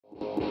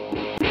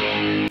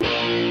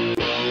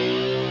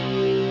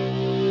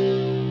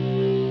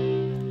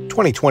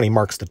2020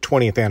 marks the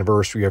 20th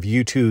anniversary of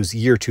U2's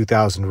year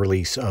 2000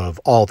 release of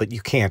All That You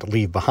Can't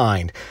Leave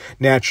Behind.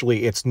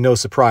 Naturally, it's no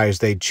surprise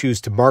they'd choose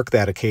to mark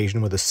that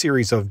occasion with a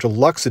series of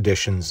deluxe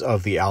editions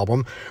of the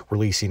album,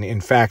 releasing,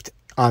 in fact,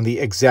 on the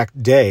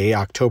exact day,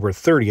 October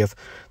 30th,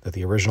 that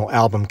the original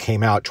album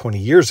came out 20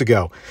 years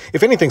ago.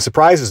 If anything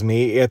surprises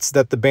me, it's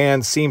that the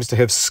band seems to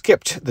have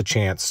skipped the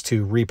chance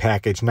to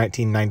repackage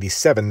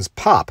 1997's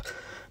Pop.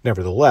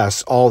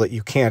 Nevertheless, All That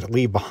You Can't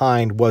Leave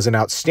Behind was an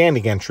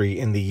outstanding entry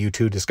in the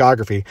U2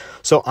 discography,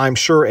 so I'm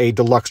sure a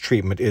deluxe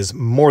treatment is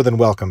more than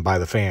welcome by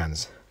the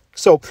fans.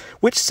 So,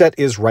 which set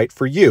is right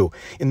for you?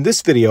 In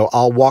this video,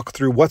 I'll walk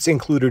through what's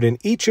included in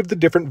each of the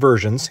different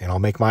versions, and I'll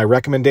make my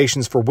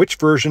recommendations for which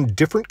version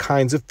different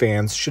kinds of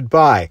fans should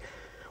buy.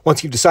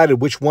 Once you've decided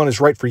which one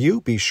is right for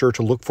you, be sure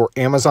to look for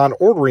Amazon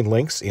ordering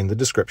links in the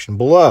description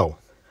below.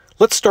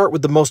 Let's start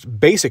with the most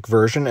basic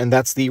version, and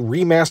that's the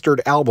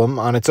remastered album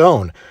on its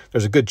own.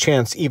 There's a good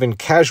chance even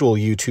casual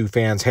U2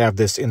 fans have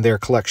this in their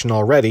collection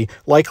already,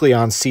 likely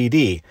on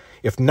CD.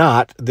 If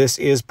not, this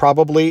is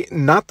probably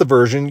not the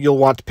version you'll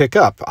want to pick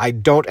up. I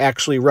don't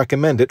actually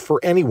recommend it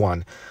for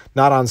anyone.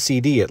 Not on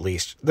CD, at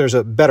least. There's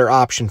a better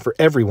option for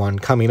everyone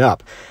coming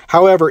up.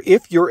 However,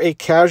 if you're a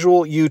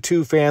casual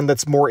U2 fan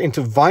that's more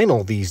into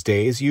vinyl these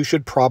days, you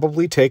should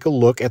probably take a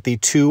look at the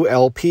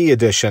 2LP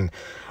edition.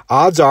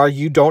 Odds are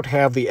you don't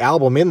have the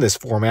album in this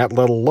format,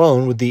 let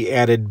alone with the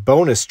added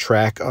bonus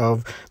track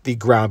of The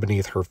Ground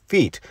Beneath Her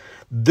Feet.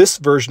 This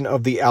version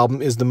of the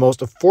album is the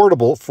most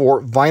affordable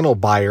for vinyl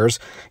buyers,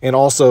 and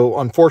also,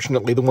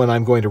 unfortunately, the one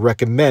I'm going to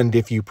recommend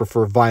if you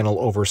prefer vinyl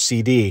over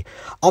CD.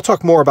 I'll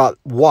talk more about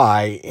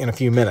why in a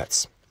few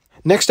minutes.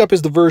 Next up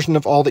is the version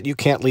of All That You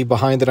Can't Leave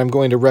Behind that I'm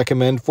going to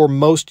recommend for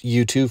most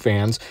U2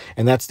 fans,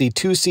 and that's the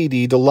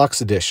 2CD Deluxe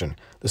Edition.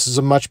 This is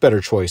a much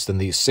better choice than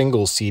the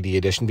single CD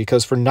edition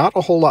because for not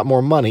a whole lot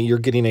more money, you're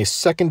getting a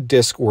second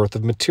disc worth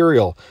of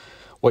material.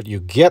 What you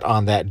get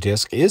on that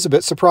disc is a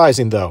bit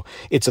surprising, though.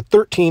 It's a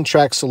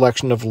 13-track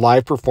selection of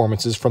live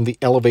performances from the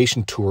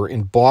Elevation Tour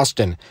in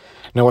Boston.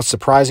 Now, what's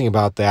surprising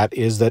about that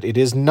is that it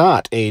is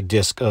not a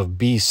disc of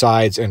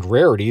B-sides and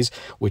rarities,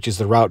 which is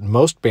the route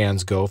most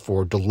bands go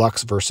for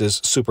deluxe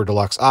versus super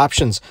deluxe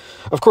options.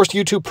 Of course,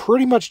 U2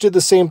 pretty much did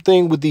the same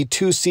thing with the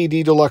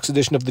 2CD deluxe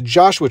edition of the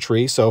Joshua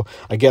Tree, so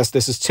I guess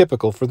this is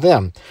typical for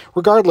them.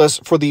 Regardless,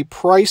 for the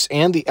price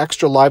and the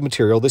extra live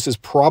material, this is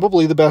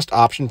probably the best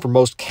option for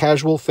most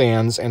casual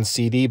fans and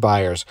CD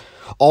buyers.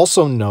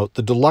 Also note,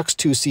 the Deluxe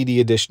 2CD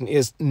edition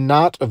is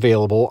not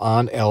available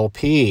on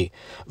LP.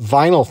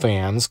 Vinyl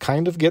fans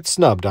kind of get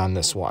snubbed on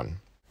this one.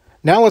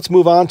 Now let's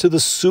move on to the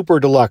Super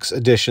Deluxe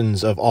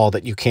editions of All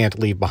That You Can't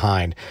Leave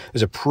Behind.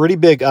 There's a pretty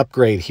big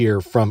upgrade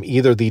here from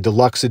either the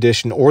Deluxe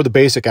edition or the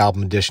Basic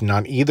Album edition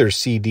on either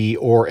CD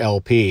or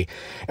LP.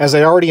 As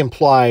I already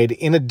implied,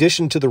 in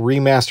addition to the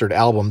remastered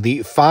album, the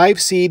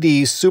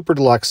 5-CD Super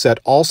Deluxe set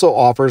also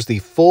offers the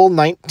full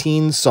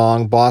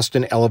 19-song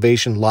Boston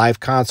Elevation live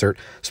concert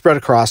spread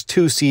across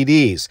 2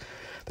 CDs.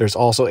 There's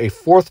also a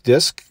 4th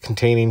disc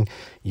containing,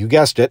 you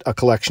guessed it, a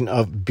collection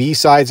of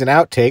B-sides and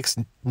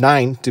outtakes,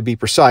 9 to be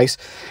precise,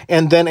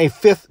 and then a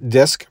 5th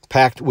disc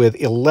packed with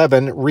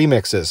 11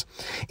 remixes.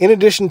 In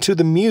addition to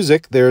the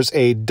music, there's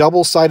a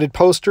double-sided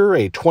poster,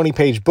 a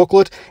 20-page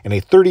booklet, and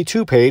a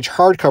 32-page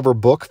hardcover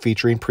book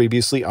featuring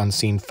previously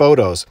unseen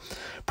photos.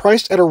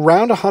 Priced at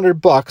around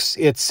 $100,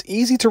 it's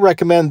easy to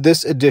recommend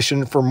this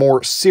edition for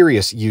more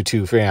serious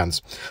U2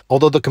 fans.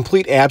 Although the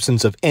complete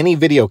absence of any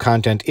video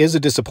content is a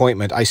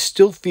disappointment, I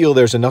still feel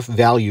there's enough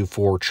value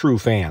for true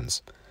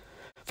fans.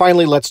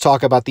 Finally, let's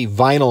talk about the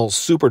Vinyl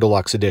Super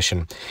Deluxe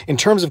Edition. In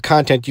terms of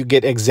content, you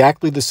get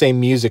exactly the same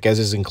music as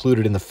is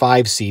included in the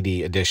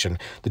 5-CD edition.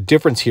 The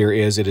difference here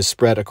is it is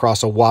spread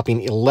across a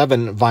whopping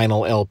 11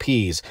 vinyl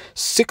LPs.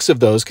 6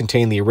 of those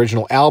contain the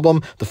original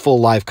album, the full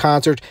live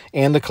concert,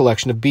 and the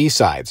collection of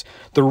B-sides.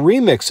 The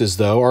remixes,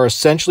 though, are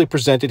essentially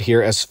presented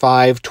here as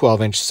 5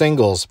 12-inch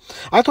singles.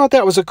 I thought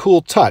that was a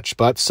cool touch,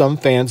 but some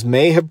fans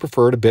may have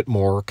preferred a bit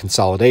more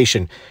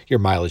consolidation. Your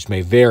mileage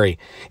may vary.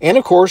 And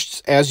of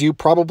course, as you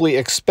probably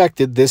expected,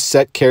 this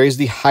set carries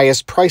the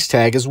highest price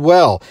tag as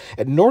well.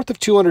 At north of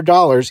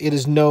 $200, it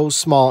is no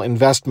small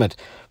investment.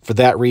 For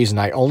that reason,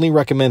 I only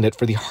recommend it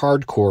for the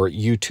hardcore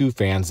U2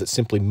 fans that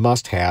simply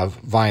must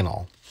have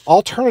vinyl.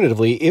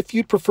 Alternatively, if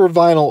you'd prefer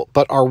vinyl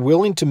but are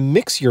willing to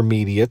mix your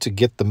media to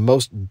get the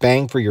most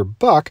bang for your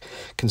buck,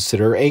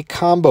 consider a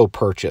combo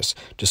purchase.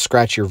 To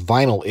scratch your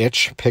vinyl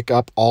itch, pick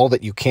up All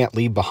That You Can't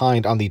Leave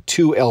Behind on the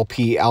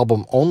 2LP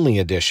album-only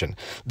edition.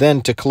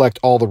 Then, to collect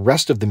all the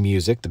rest of the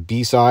music, the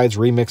B-sides,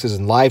 remixes,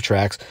 and live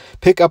tracks,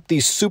 pick up the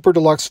Super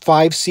Deluxe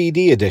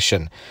 5-CD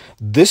edition.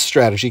 This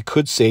strategy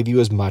could save you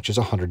as much as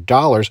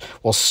 $100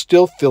 while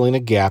still filling a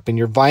gap in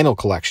your vinyl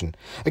collection.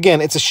 Again,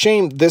 it's a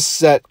shame this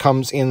set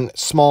comes in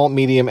small,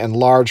 medium, and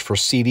large for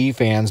CD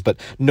fans, but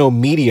no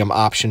medium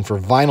option for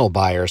vinyl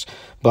buyers.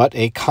 But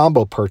a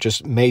combo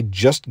purchase may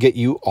just get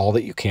you All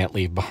That You Can't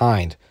Leave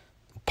Behind.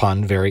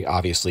 Pun very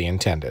obviously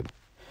intended.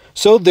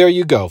 So there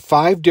you go,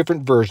 5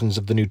 different versions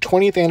of the new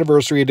 20th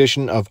anniversary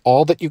edition of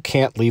All That You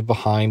Can't Leave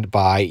Behind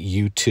by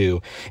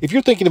U2. If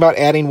you're thinking about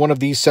adding one of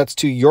these sets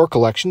to your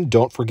collection,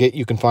 don't forget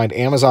you can find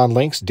Amazon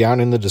links down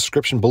in the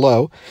description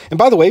below. And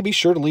by the way, be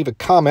sure to leave a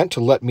comment to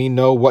let me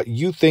know what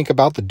you think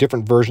about the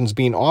different versions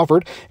being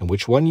offered and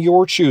which one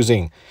you're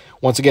choosing.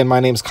 Once again, my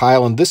name's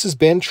Kyle, and this has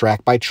been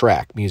Track by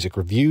Track, music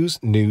reviews,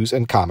 news,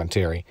 and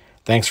commentary.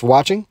 Thanks for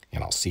watching,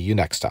 and I'll see you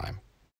next time.